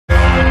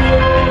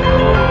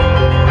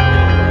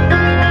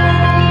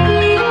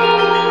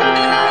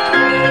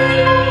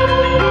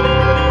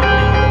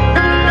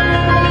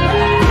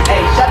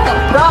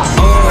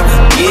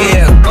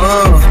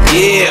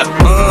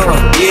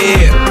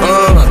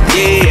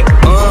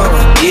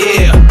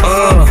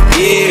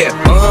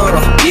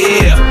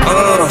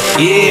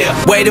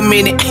wait a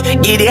minute,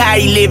 get it how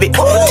you live it.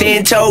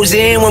 10 toes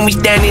in when we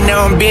standing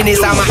on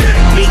business. I'm a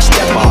big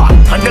stepper,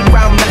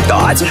 underground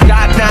methods.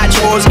 Top-notch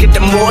hoes, get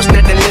the most,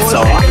 nothing less so.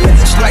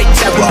 Straight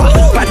terror,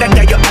 product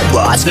of your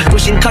errors.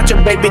 Pushing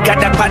culture, baby, got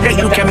that product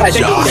you can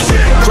measure.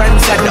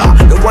 Trendsetter,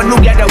 the one who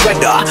get the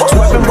weather.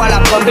 Swerving while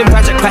I'm bumping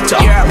Project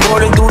Petter. Yeah,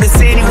 rolling through the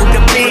city with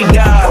the big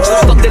dogs.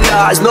 Fuck the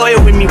laws,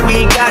 loyal with me,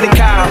 we ain't got a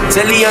cow.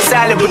 Telly on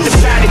silent with the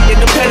product in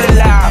the pedal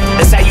loud.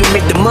 That's how you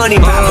make the money,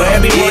 man, for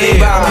every money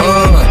bound.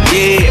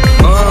 Yeah,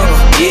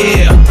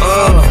 yeah,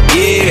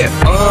 yeah, yeah.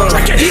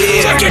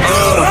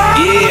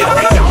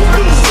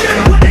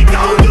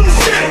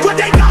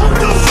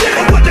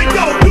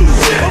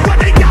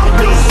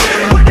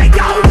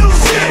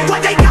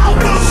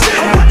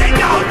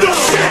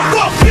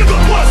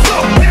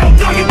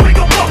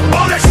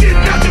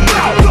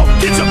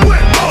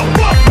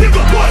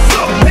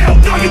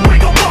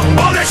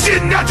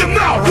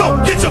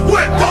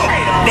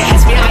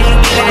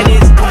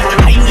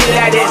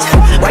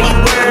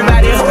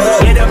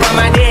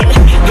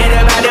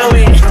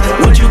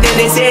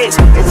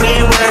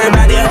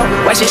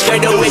 Why she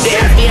straight up with it?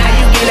 Ask me how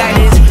you get like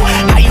this,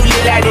 how you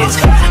live like this.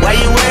 Why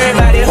you worry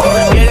about it?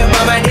 Get up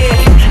on my dick,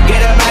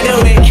 get up out the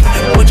way.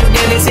 What you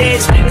think this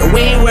is?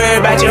 We ain't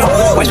worried about you.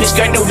 Watch me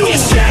skirt the whip,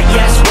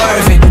 yes,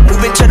 swerving.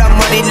 Moving to the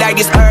money like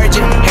it's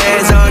urgent.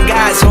 Hands on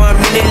God, so I'm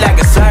in it like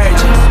a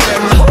surgeon.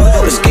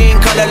 The skin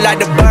color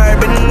like the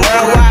bourbon.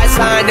 Worldwide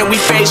sign and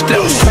we face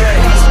close.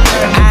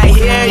 I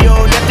hear you,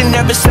 nothing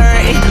ever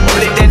certain.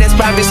 Only thing that's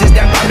promises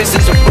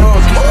are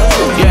broken.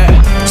 Yeah.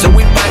 So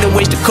we finding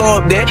ways to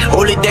cope that.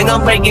 Only thing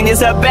I'm breaking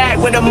is her back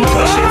with emotions.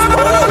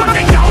 What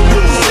they gon'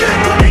 do?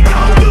 What they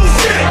gon' do?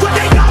 What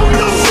they gon'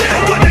 do?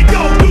 What they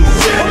gon' do?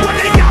 What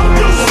they gon'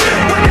 do?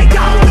 What they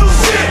gon' do?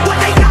 What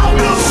they gon'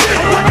 do?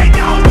 What they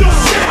gon' do?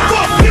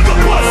 Fuck nigga,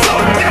 what's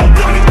up? Hell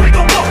no, you ain't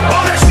gon' fuck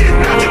all that shit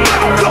out your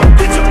mouth. Go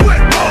get your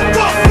wet ball.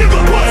 Fuck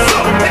nigga, what's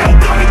up? Hell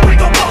no, you ain't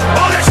gon' fuck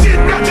all that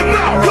shit out your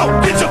mouth. Go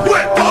get your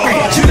wet ball.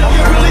 You know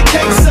you really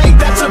can't say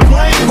that you're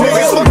blame.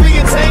 Niggas for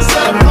being tame,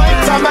 set a blame.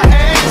 Time to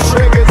aim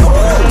triggers.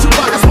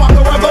 2Pac spark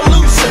a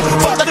revolution.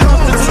 Fuck the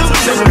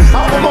Constitution.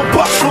 I want my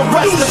bucks for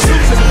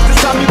restitution. This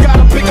time you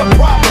gotta pick a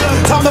problem.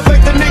 Time to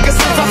fake the niggas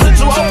since I sent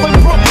you up in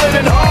Brooklyn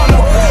and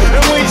Harlem.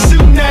 And we ain't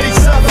shooting at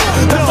each other.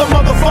 That's a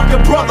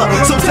motherfucking brother.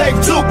 So take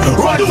two,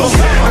 run for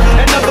power.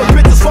 And other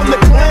bitches from the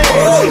clan.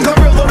 The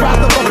real the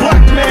wrath of a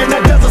black man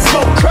that doesn't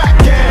smoke crack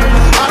can.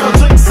 I don't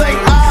drink St.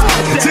 I.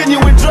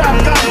 Genuine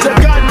draft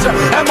ganja.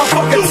 And my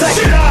fucking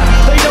take nine.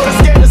 They know they're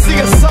scared to see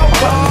us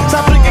sober.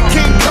 Stop thinking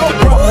King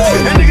Cobra.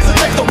 And niggas will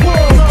take the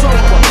world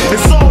over.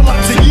 It's all up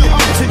to you.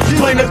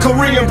 Blame the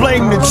Korean,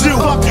 blame the Jew.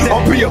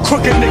 I'll be a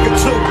crooked nigga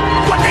too.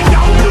 What they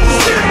gon' do?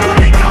 What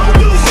they gon'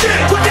 do?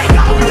 What they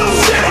gon' do?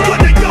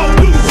 What they gon'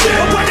 do?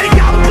 What they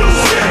gon' do?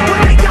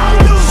 What they gon'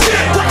 do?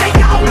 What they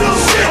gon' do?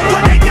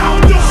 What they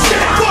gon' do?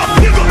 Fuck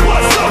nigga,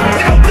 what's up?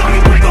 Hell no,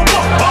 you ain't gon'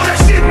 fuck all that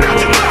shit out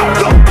your mouth.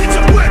 Go get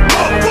your wet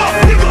ball. Fuck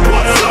nigga,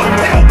 what's up?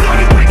 Hell no,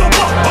 you ain't gon'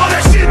 fuck all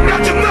that shit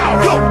out your mouth.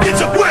 Go get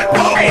your wet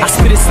ball. I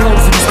spit it slow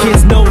so these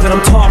kids know that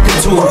I'm talking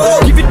to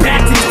them. Give it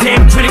back to these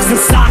damn critics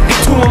and sock it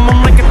to them.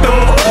 I'm like a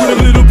thug with a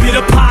little bit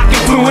of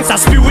pocket influence. I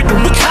spew it and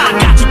look how I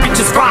got you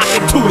bitches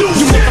rocking to it.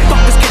 You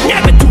motherfuckers can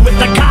never do it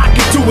like I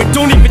can do it.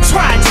 Don't even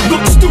try it, you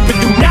look stupid,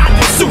 do not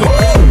pursue it.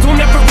 Don't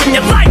ever in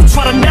your life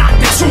try to knock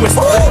the truest.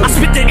 I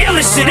spit the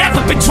illest shit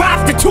ever been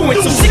drafted to it.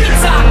 So